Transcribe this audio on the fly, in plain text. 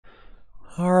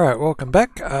Alright, welcome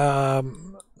back.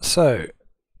 So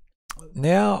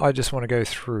now I just want to go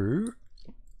through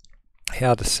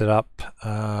how to set up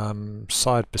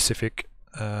side-specific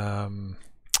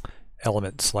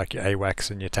elements like your AWACS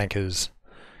and your tankers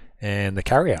and the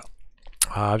carrier.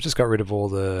 I've just got rid of all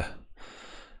the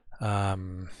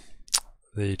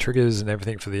triggers and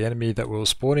everything for the enemy that we were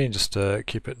spawning, just to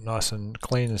keep it nice and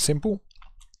clean and simple.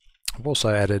 I've also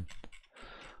added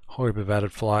a whole heap of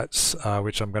added flights,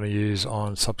 which I'm going to use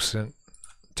on subsequent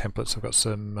templates. I've got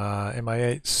some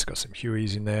MI8s, got some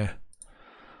Hueys in there,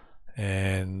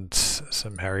 and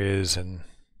some Harriers and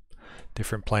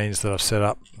different planes that I've set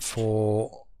up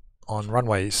for on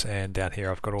runways. And down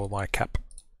here I've got all my cap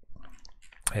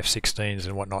F-16s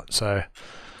and whatnot. So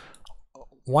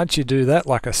once you do that,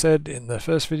 like I said in the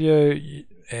first video,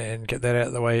 and get that out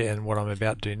of the way, and what I'm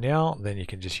about to do now, then you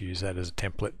can just use that as a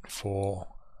template for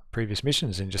previous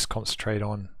missions and just concentrate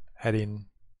on adding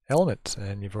elements,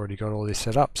 and you've already got all this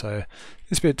set up. So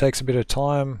this bit takes a bit of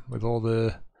time with all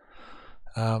the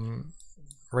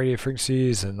radio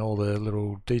frequencies and all the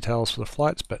little details for the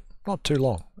flights, but not too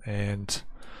long. And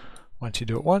once you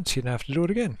do it once, you don't have to do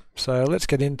it again. So let's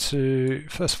get into,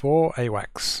 first of all,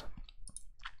 AWACS.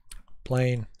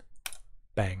 Plane,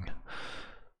 bang.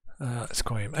 Let's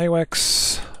call him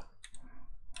AWACS.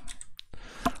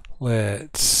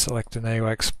 Let's select an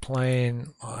AWACS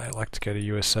plane. I like to go to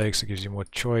USA because it gives you more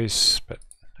choice, but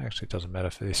actually it doesn't matter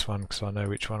for this one because I know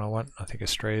which one I want. I think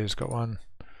Australia's got one.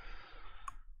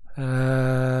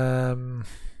 Nope.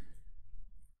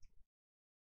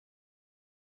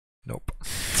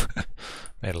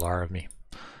 Made a liar of me.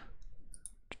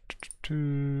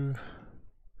 There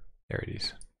it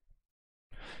is.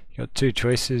 You got two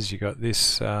choices. You got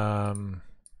this big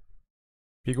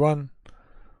one,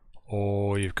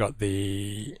 or you've got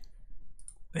the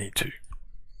E2.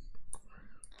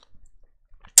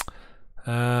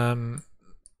 I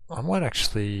might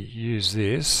actually use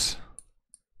this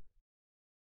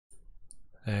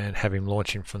and have him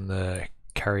launching from the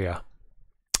carrier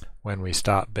when we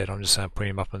start, but I'm just going to put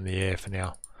him up in the air for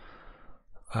now.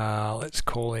 Let's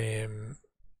call him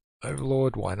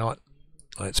Overlord, why not?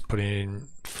 Let's put in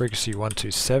frequency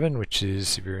 127, which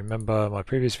is, if you remember my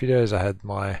previous videos, I had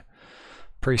my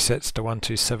presets to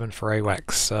 127 for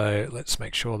AWACS, so let's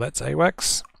make sure that's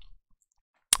AWACS.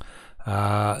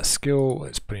 Skill,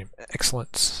 let's put in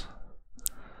excellence.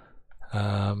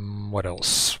 What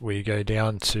else? We go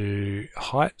down to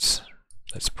height.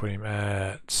 Let's put him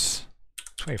at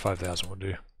 25,000 will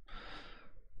do.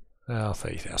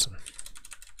 30,000.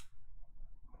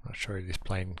 Not sure if this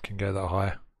plane can go that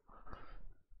high.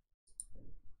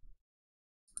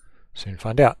 Soon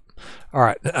find out.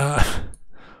 Alright,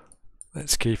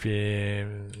 let's keep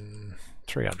him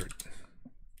 300.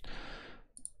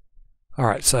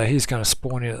 Alright, so he's going to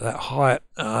spawn in at that height.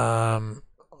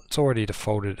 It's already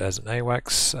defaulted as an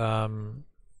AWACS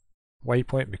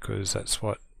waypoint because that's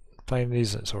what plane it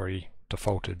is. It's already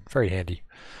defaulted. Very handy.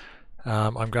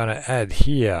 I'm going to add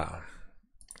here a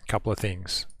couple of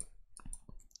things.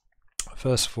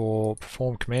 First of all,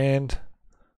 perform command.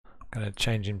 I'm going to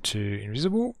change him to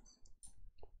invisible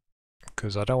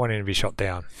because I don't want him to be shot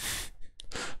down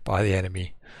by the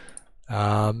enemy.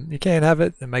 You can have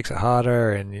it, it makes it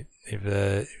harder, and if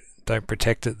you don't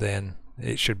protect it, then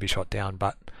it should be shot down.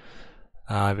 But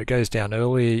if it goes down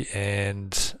early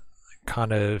and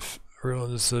kind of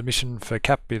ruins the mission for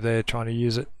Cap if they're trying to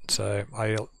use it, so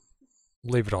I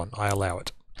leave it on, I allow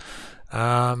it.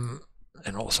 And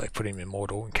also put him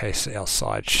immortal in case our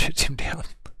side shoots him down.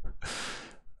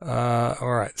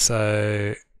 Alright,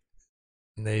 so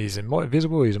he's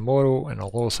invisible, he's immortal, and I'll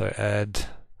also add,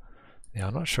 now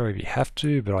I'm not sure if you have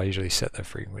to, but I usually set the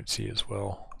frequency as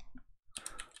well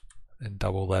and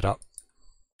double that up.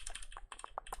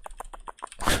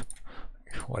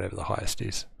 Whatever the highest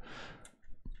is.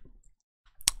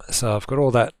 So I've got all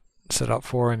that set up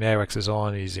for him. The AWACS is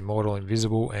on, he's immortal,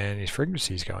 invisible, and his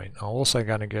frequency is going. I'm also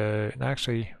going to go, no,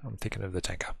 actually I'm thinking of the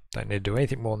tanker. Don't need to do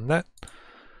anything more than that.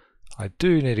 I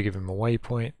do need to give him a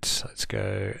waypoint. Let's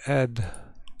go add.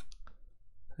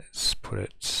 Let's put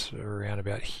it around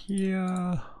about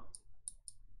here.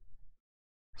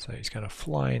 So he's going to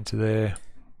fly into there.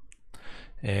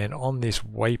 And on this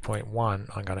waypoint 1,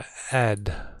 I'm going to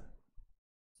add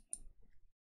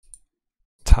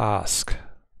task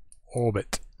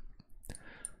orbit.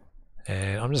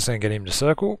 And I'm just going to get him to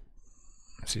circle.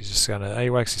 So he's just going to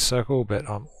AWACS his circle, but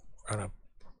I'm going to,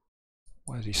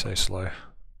 why is he so slow?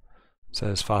 So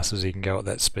as fast as he can go at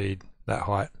that speed, that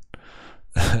height.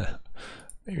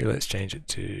 Maybe let's change it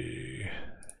to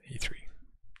E3.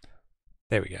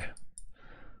 There we go.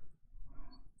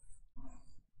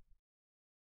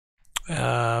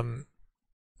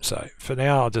 So for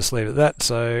now I'll just leave it at that.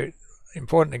 So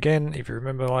important again, if you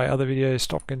remember my other video,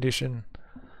 stop condition,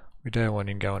 we don't want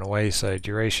him going away, so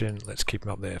duration, let's keep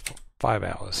him up there for 5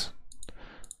 hours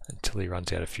until he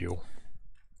runs out of fuel.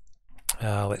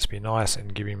 Let's be nice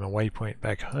and give him a waypoint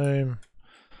back home.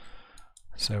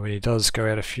 So when he does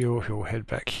go out of fuel, he'll head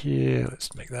back here.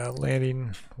 Let's make that a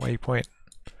landing waypoint.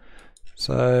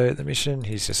 So the mission,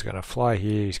 he's just going to fly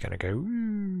here, he's going to go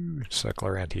woo, circle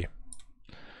around here.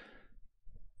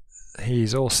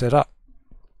 He's all set up.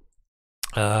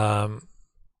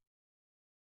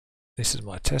 This is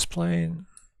my test plane.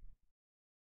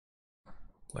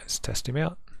 Let's test him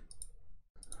out.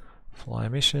 Fly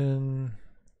mission.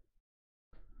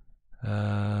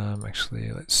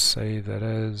 Actually, let's save that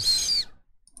as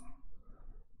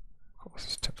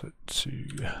course template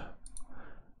to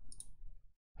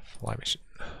fly mission.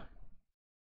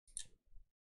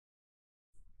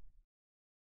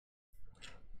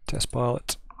 Test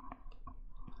pilot.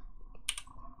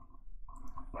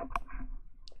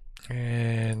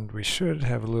 And we should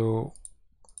have a little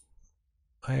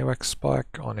AWACS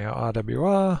spike on our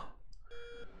RWR.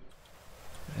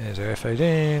 There's our F18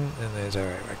 and there's our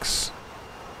AWACS.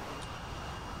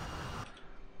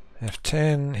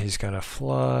 F10, he's going to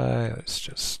fly. Let's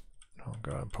just, oh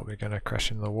god, I'm probably going to crash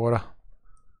in the water.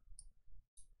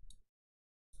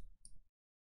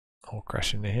 I'll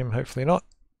crash into him, hopefully not.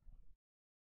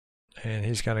 And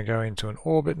he's going to go into an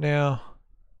orbit now.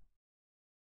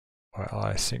 While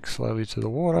I sink slowly to the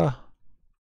water.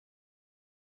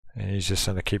 And he's just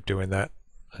going to keep doing that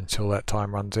until that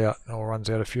time runs out or runs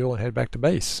out of fuel and head back to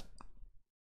base.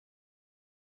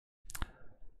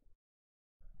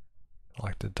 I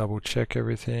like to double check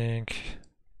everything.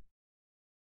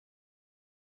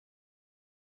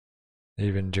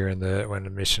 Even during when the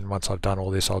mission, once I've done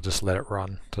all this, I'll just let it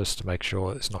run just to make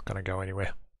sure it's not going to go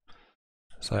anywhere.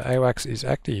 So AWACS is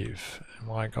active.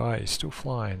 My guy is still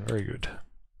flying. Very good.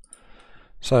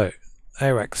 So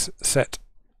AWACS set.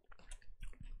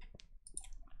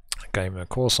 Gave him a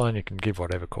call sign. You can give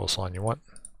whatever call sign you want.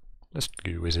 Let's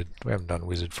do wizard. We haven't done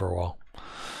wizard for a while.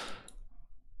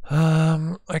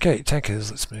 Okay,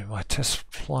 tankers. Let's move my test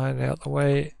flight out the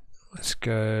way. Let's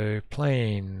go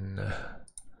plane.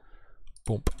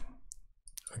 Boom.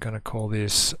 I'm going to call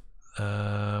this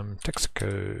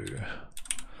Texaco.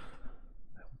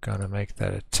 I'm going to make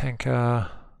that a tanker.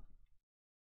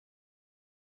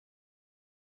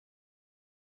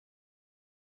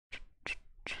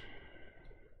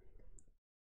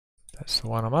 That's the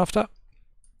one I'm after.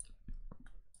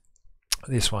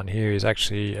 This one here is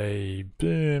actually a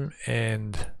boom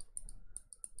and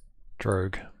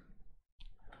drogue.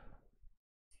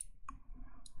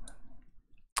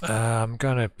 I'm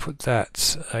going to put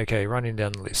that, okay, running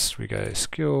down the list. We go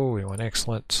skill, we want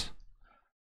excellent,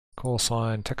 call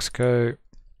sign, Texaco,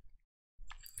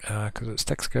 because it's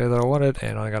Texaco that I wanted,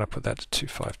 and I'm going to put that to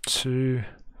 252,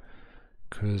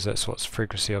 because that's what's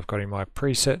frequency I've got in my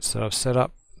presets that I've set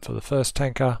up for the first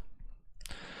tanker.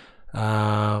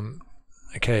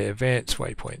 Okay, advanced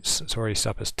waypoints. It's already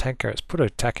set up as tanker. It's put a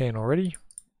tack in already.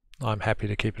 I'm happy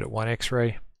to keep it at 1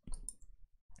 X-ray.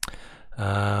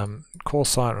 Call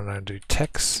sign, I'm going to do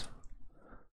text,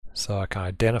 so I can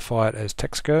identify it as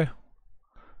Texaco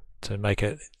to make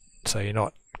it so you're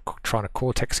not trying to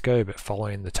call Texaco but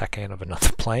following the TACAN of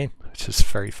another plane, which is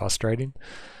very frustrating.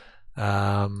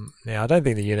 Now I don't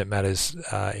think the unit matters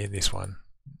in this one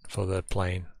for the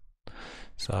plane,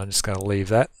 so I'm just going to leave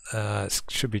that. It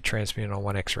should be transmitting on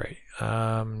 1 X-ray.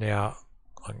 Now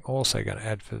I'm also going to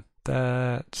add for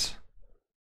that.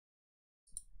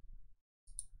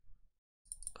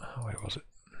 Where was it?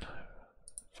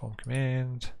 Form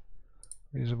command,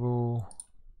 visible,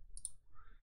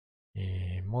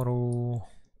 model,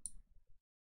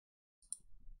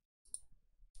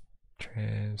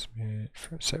 transmit,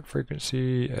 set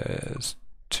frequency as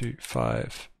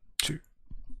 252.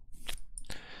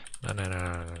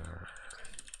 No.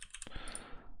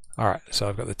 Alright, so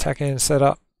I've got the TACAN set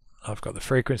up, I've got the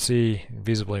frequency,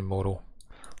 visible in model.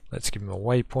 Let's give him a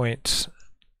waypoint.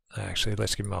 Actually,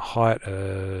 let's give him a height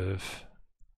of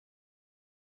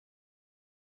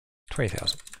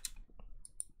 20,000.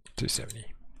 270.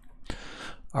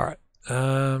 Alright.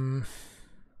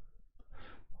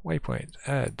 Waypoint,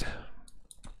 add.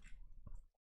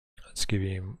 Let's give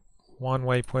him 1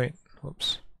 waypoint.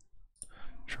 Whoops.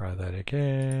 Try that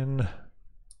again.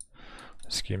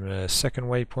 Let's give him a 2nd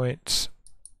waypoint.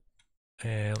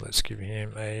 And let's give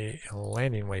him a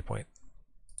landing waypoint.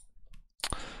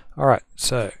 Alright,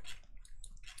 so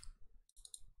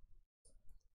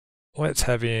let's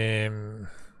have him,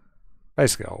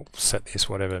 basically I'll set this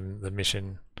whatever the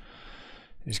mission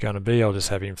is going to be. I'll just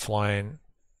have him flying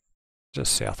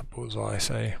just south of Bullseye,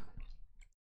 say.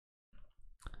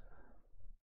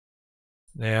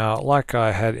 Now, like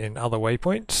I had in other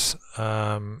waypoints,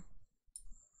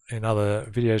 in other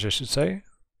videos I should say,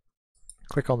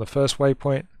 click on the first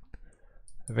waypoint,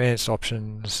 advanced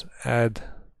options, add,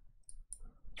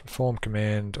 perform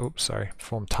command,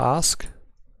 perform task,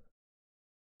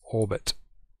 orbit,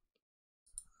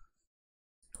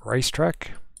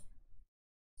 racetrack,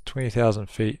 20,000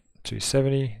 feet to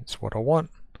 70 is what I want,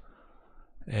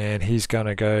 and he's going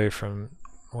to go from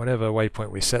whatever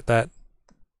waypoint we set that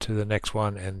to the next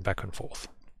one and back and forth.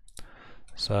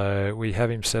 So we have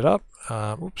him set up.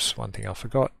 Oops, one thing I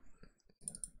forgot.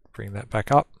 Bring that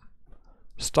back up.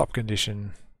 Stop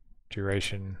condition,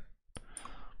 duration,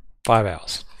 5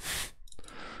 hours.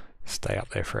 Stay up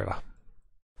there forever.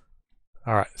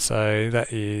 Alright, so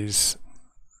that is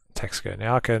Texaco.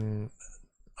 Now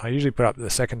I usually put up the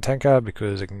second tanker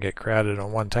because it can get crowded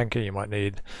on one tanker. You might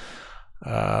need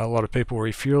a lot of people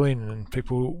refueling and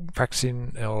people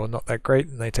practicing or not that great,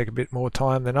 and they take a bit more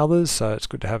time than others, so it's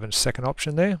good to have a second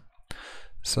option there.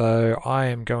 So I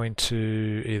am going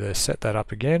to either set that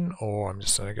up again, or I'm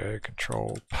just going to go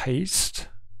control paste,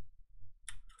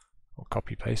 or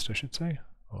copy paste I should say.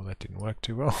 Oh, that didn't work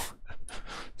too well.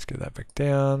 Let's get that back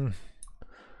down,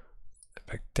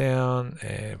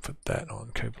 and put that on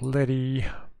Kubernetes.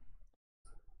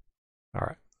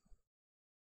 Alright.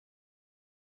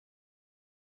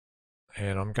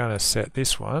 And I'm going to set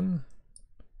this one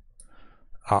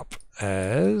up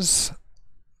as,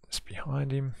 just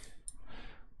behind him,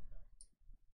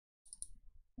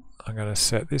 I'm going to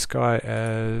set this guy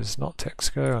as not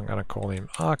Texaco, I'm going to call him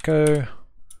Arco.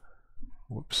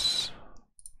 Whoops.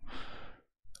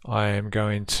 I am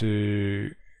going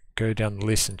to go down the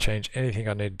list and change anything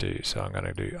I need to do. So I'm going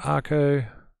to do Arco,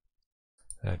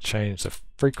 and change the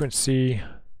frequency.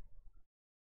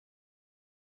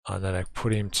 And then I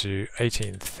put him to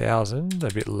 18,000,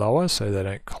 a bit lower so they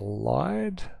don't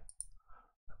collide.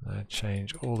 And I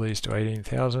change all these to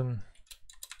 18,000.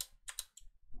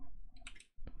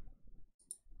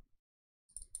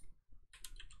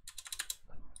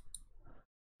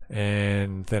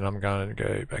 And then I'm going to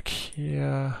go back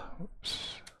here.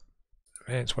 Oops.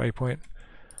 Advanced waypoint.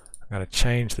 I'm going to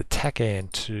change the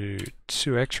TACAN to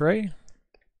 2 X-ray.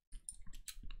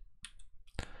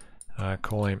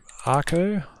 Call him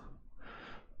Arco.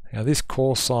 Now this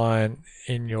call sign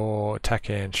in your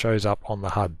TACAN shows up on the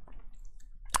HUD.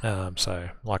 So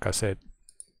like I said,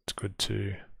 it's good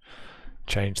to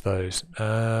change those.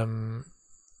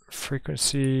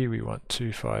 Frequency, we want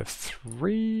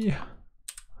 253.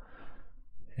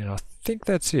 And I think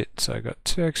that's it. So I've got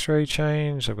 2 X-ray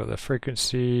change, I've got the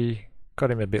frequency, got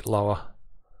him a bit lower.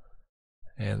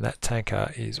 And that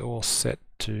tanker is all set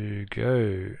to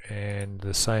go, and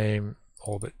the same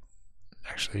orbit.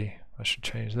 Actually, I should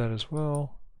change that as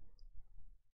well.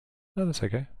 No, that's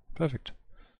okay. Perfect.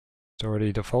 It's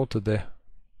already defaulted there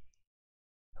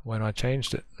when I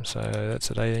changed it. So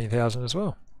that's at 18,000 as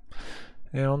well.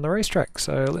 And on the racetrack,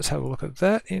 so let's have a look at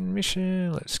that in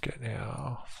mission. Let's get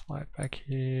our flight back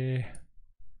here.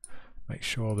 Make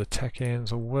sure the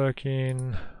TACANs are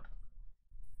working.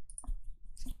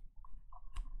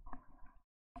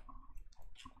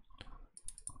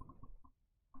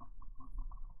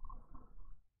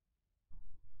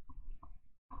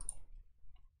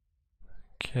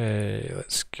 Okay,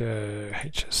 let's go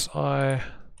HSI,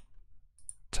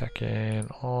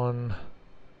 TACAN on.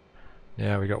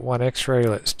 Now we got 1 X-ray,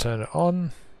 let's turn it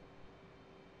on.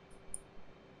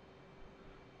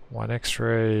 1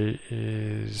 X-ray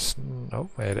is,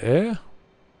 add air.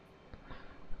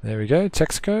 There we go,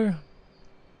 Texaco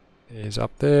is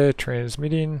up there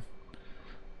transmitting.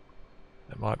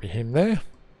 It might be him there,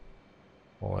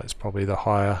 or it's probably the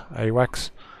higher AWACS.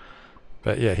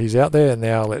 But yeah, he's out there, and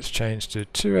now let's change to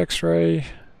 2 X-ray,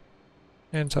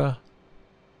 enter,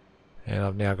 and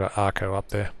I've now got Arco up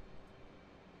there,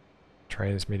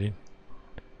 transmitting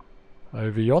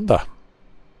over yonder.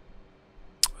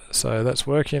 So that's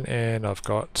working, and I've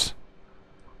got,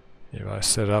 if I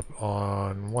set up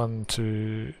on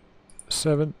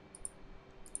 127,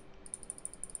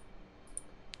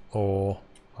 or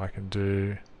I can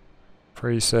do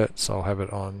presets, I'll have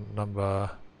it on number.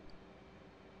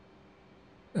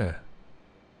 Yeah.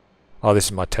 Oh, this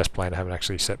is my test plane. I haven't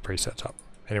actually set presets up.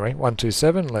 Anyway,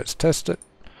 127. Let's test it.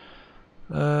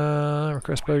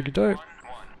 Request bogey dope.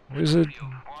 Wizard.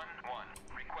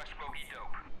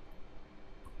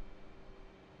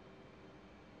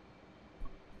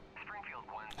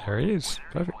 There he is.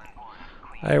 Perfect.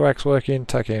 AWACS working.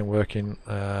 TACAN working.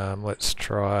 Let's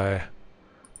try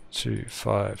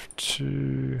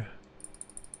 252.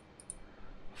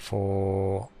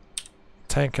 for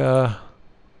tanker,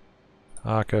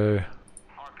 Arco.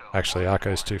 Actually,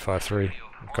 Arco's 253.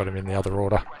 I've got him in the other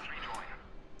order.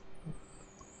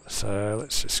 So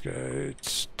let's just go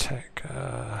tech.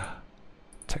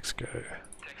 Techs go.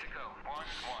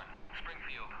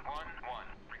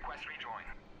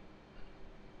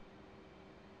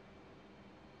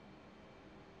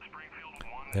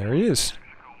 There he is.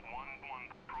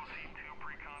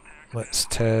 Let's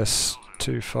test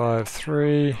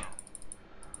 253.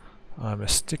 I'm a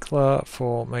stickler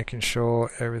for making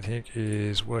sure everything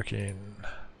is working.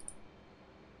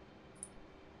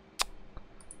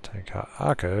 Take our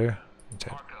Arco.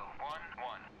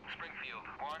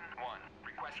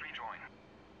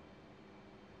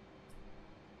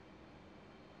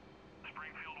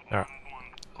 Alright,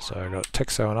 so I've got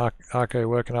Texo and Arco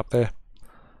working up there.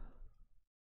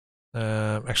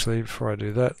 Actually, before I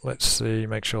do that, let's see,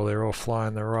 make sure they're all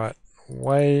flying the right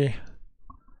way.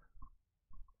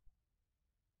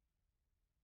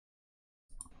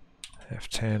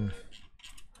 F10,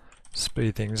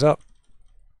 speed things up.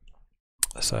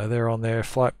 So they're on their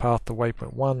flight path to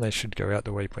waypoint 1, they should go out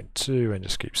to waypoint 2 and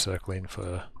just keep circling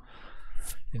for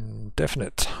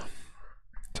indefinite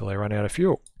until they run out of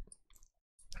fuel.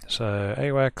 So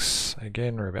AWACS,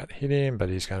 again, we're about to hit him, but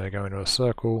he's going to go into a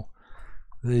circle.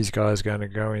 These guys are going to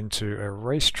go into a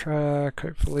racetrack,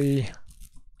 hopefully.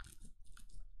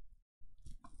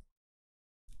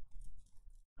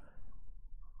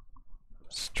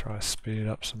 Let's try to speed it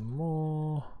up some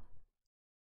more.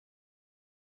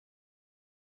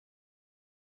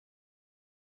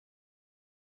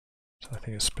 So I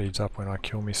think it speeds up when I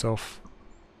kill myself.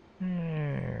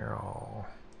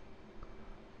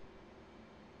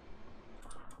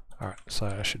 Alright, so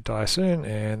I should die soon,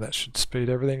 and that should speed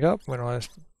everything up when I...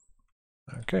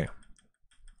 Okay.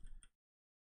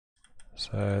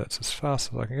 So that's as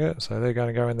fast as I can get. So they're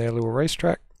going to go in their little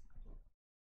racetrack.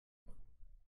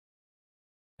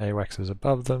 AWACS is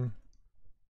above them.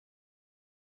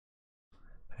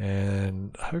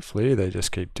 And hopefully they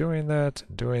just keep doing that,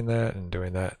 and doing that, and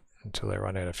doing that until they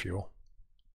run out of fuel.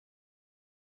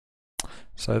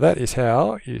 So that is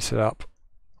how you set up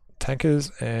tankers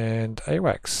and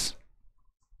AWACS.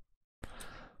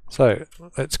 So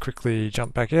let's quickly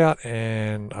jump back out,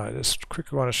 and I just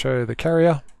quickly want to show the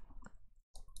carrier,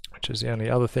 which is the only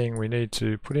other thing we need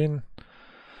to put in.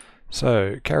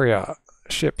 So carrier,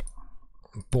 ship,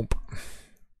 boom.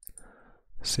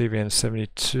 CVN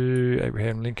 72,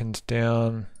 Abraham Lincoln's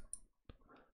down.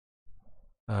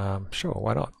 Sure,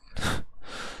 why not?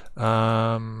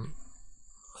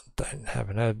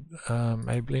 Haven't had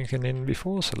Abe Lincoln in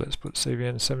before, so let's put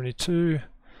CVN 72.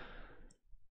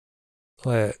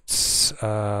 Let's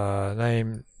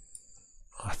name,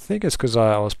 I think it's because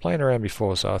I was playing around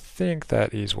before, so I think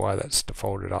that is why that's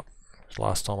defaulted up.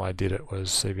 Last time I did it was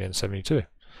CVN 72. It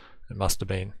must have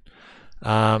been.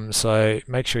 So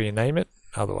make sure you name it,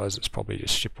 otherwise it's probably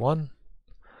just ship 1.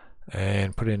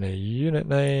 And put in a unit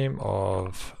name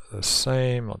of the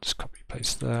same. I'll just copy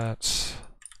paste that.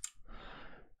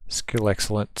 Skill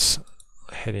excellence,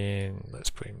 heading, let's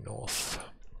put in north.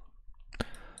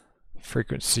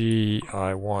 Frequency,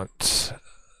 I want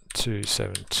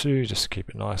 272, just to keep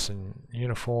it nice and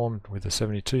uniform with the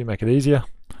 72, make it easier.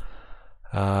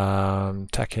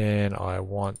 TACAN, I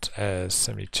want as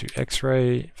 72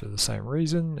 X-ray for the same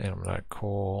reason, and I'm going to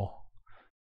call,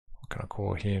 what can I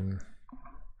call him?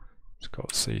 Let's call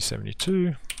it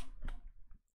C72,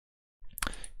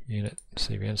 unit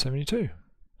CVN 72.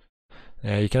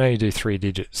 Now you can only do 3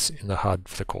 digits in the HUD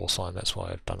for the call sign, that's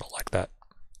why I've done it like that.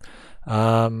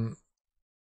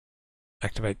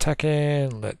 Activate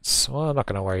TACAN, well, I'm not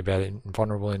going to worry about it,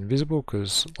 vulnerable and invisible,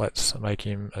 because let's make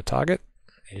him a target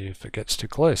if it gets too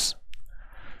close.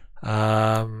 Which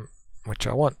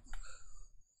I want.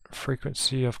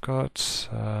 Frequency I've got,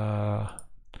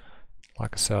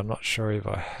 like I said, I'm not sure if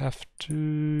I have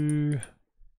to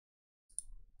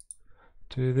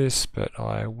do this, but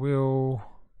I will.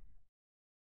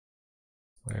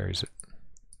 Where is it?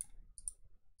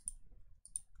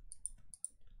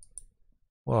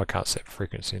 Well, I can't set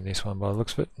frequency in this one by the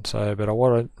looks of it. So, but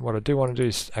what I do want to do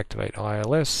is activate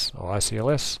ILS or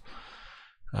ICLS.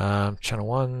 Channel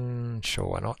 1, sure,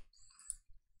 why not?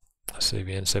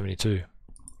 CVN 72.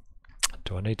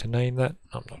 Do I need to name that?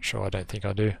 I'm not sure, I don't think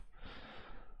I do.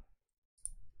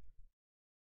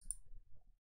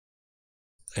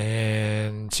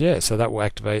 And yeah, so that will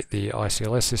activate the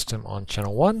ICLS system on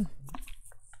channel 1.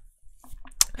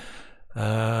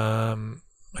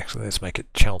 Actually, let's make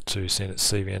it channel 2, seeing it's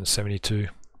CVN 72.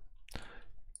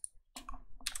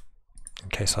 In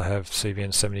case I have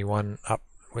CVN 71 up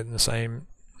within the same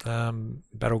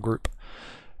battle group.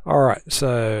 Alright,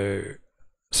 so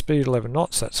speed 11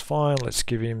 knots, that's fine. Let's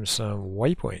give him some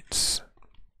waypoints.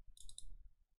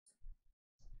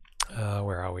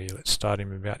 Where are we? Let's start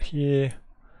him about here.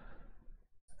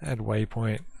 Add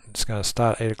waypoint. It's going to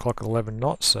start 8 o'clock at 11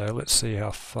 knots, so let's see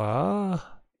how far.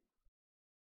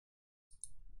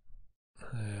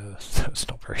 That's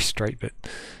not very straight, but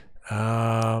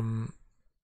so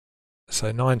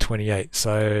 9:28.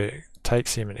 So it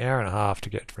takes him an hour and a half to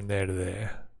get from there to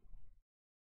there.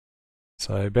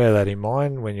 So bear that in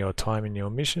mind when you're timing your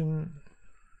mission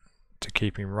to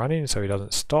keep him running so he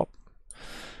doesn't stop.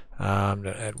 I'm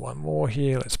going to add one more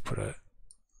here. Let's put a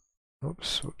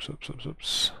oops.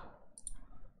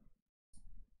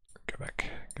 Go back.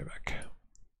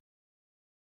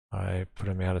 I put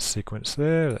him out of sequence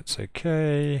there, that's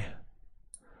okay.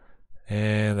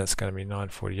 And that's going to be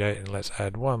 9:48, and let's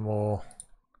add one more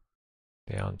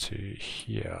down to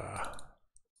here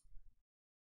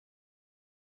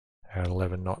at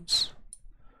 11 knots.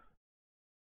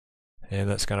 And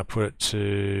that's going to put it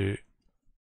to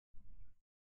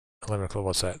 11 o'clock,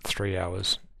 what's that, 3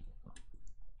 hours.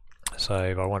 So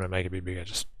if I want to make it a bit bigger,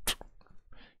 just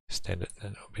extend it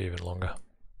and it'll be even longer.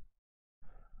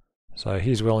 So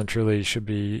he's well and truly should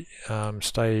be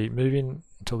stay moving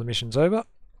until the mission's over.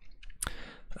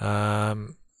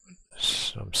 I'm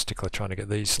stickler trying to get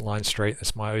these lines straight.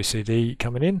 That's my OCD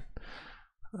coming in.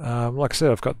 Like I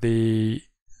said, I've got the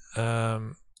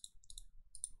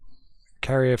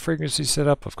carrier frequency set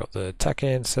up. I've got the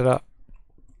TACAN set up.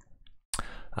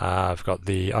 I've got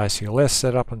the ICLS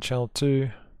set up on channel 2.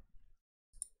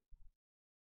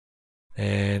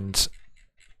 And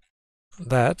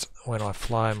that, when I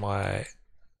fly my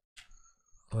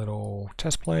little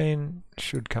test plane,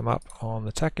 should come up on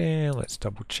the TACAN. Let's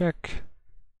double check.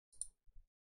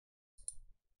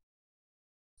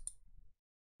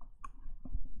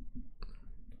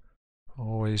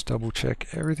 Always double check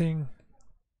everything.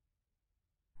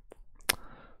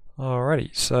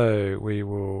 Alrighty, so we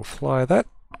will fly that.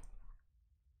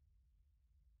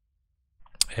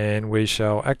 And we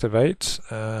shall activate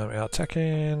our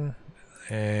TACAN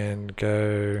and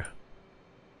go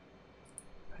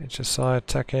HSI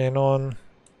TACAN on,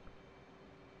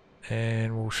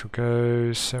 and we shall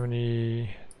go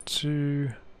 72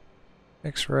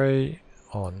 X-ray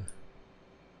on.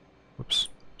 Whoops,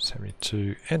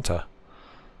 72 enter.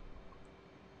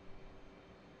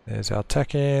 There's our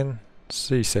TACAN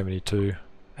C72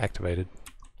 activated.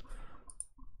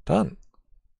 Done.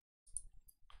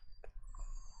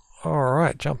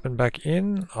 Alright, jumping back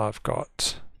in, I've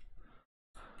got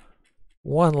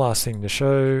one last thing to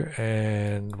show,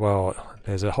 and well,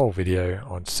 there's a whole video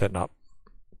on setting up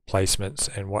placements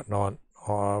and whatnot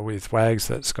with WAGS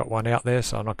that's got one out there,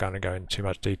 so I'm not going to go into too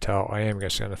much detail. I am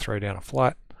just going to throw down a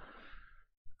flight.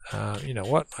 You know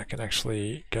what, I can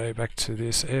actually go back to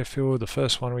this airfield, the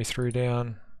first one we threw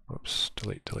down. Whoops,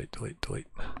 delete.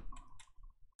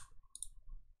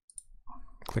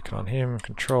 Click on him,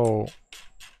 control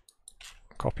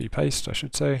copy paste I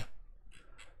should say.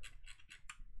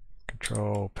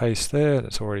 Control paste there,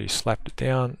 that's already slapped it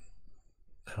down.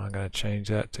 And I'm going to change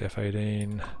that to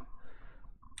F18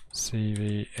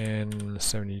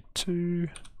 CVN72.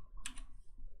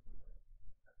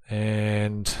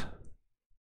 And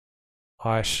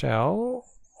I shall,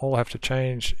 all I have to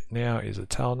change now is the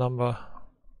tail number.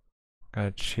 I'm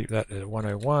going to keep that at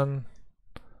 101,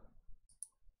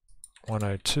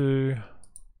 102,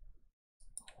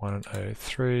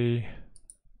 103,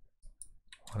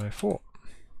 104.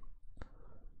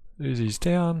 Uzi's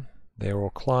down, they're all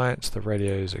clients, the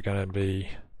radios are going to be,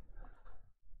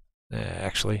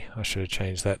 actually I should have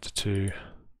changed that to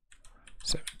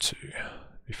 272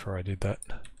 before I did that.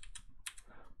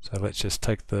 So let's just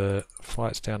take the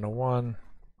flights down to 1,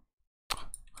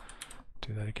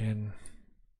 do that again,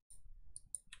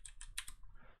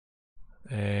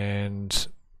 and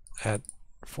add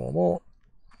 4 more.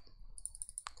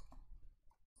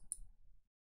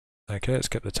 Okay, let's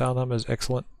get the tail numbers,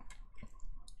 excellent.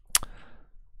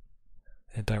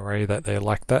 And don't worry that they're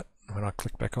like that. When I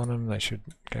click back on them, they should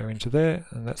go into there,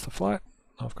 and that's the flight.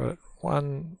 I've got it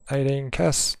 118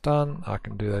 CAS done. I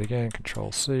can do that again,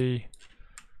 Control C,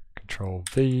 Control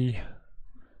V,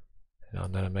 and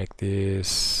I'm going to make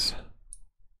this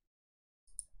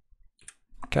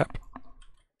cap.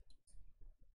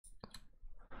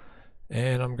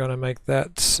 And I'm going to make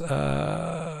that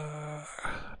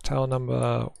tail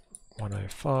number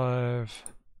 105,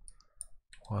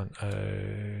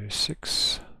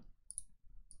 106,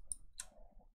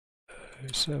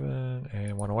 07,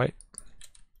 and 108.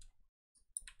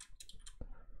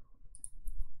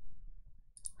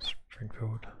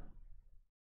 Springfield.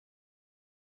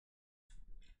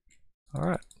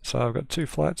 Alright, so I've got 2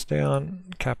 flights down,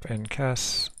 cap and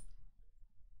CAS.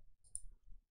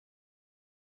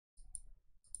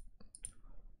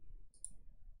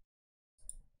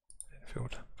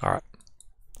 Alright.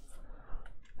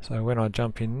 So when I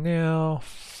jump in now,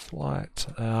 flight,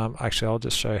 actually I'll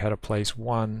just show you how to place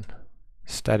one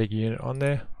static unit on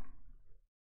there.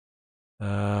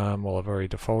 Well, I've already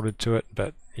defaulted to it,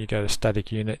 but you go to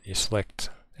static unit, you select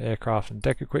aircraft and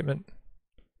deck equipment.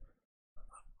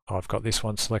 I've got this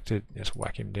one selected, just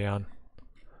whack him down,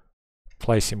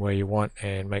 place him where you want,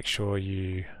 and make sure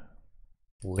you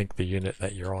link the unit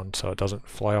that you're on so it doesn't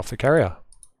fly off the carrier.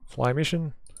 Fly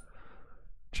mission,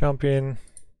 jump in,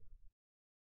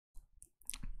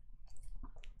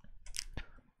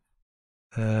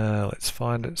 let's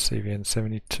find it, CVN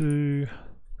 72,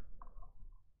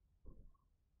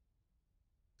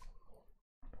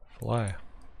 fly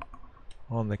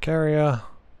on the carrier,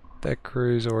 deck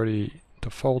crew's already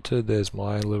defaulted, there's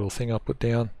my little thing I put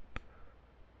down,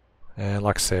 and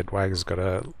like I said, WAG's got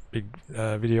a big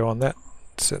video on that,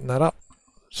 setting that up.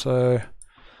 So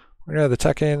we know the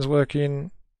TACAN's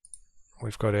working,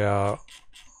 we've got our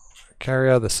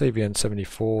carrier, the CVN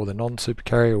 74, the non-super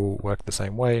carrier will work the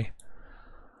same way.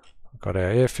 We've got our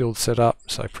airfield set up,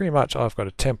 so pretty much I've got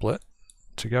a template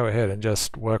to go ahead and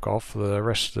just work off the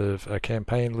rest of a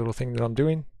campaign little thing that I'm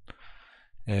doing,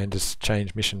 and just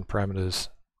change mission parameters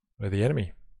with the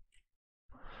enemy.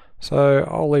 So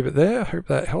I'll leave it there. Hope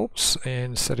that helps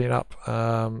in setting up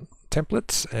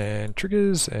templates and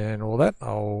triggers and all that.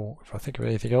 If I think of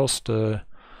anything else to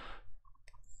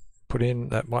put in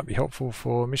that might be helpful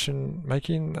for mission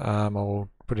making, I'll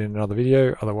put in another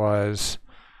video. Otherwise,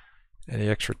 any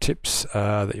extra tips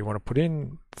that you want to put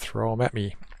in, throw them at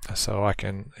me so I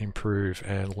can improve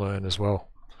and learn as well.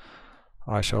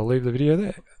 I shall leave the video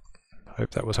there.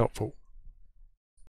 Hope that was helpful.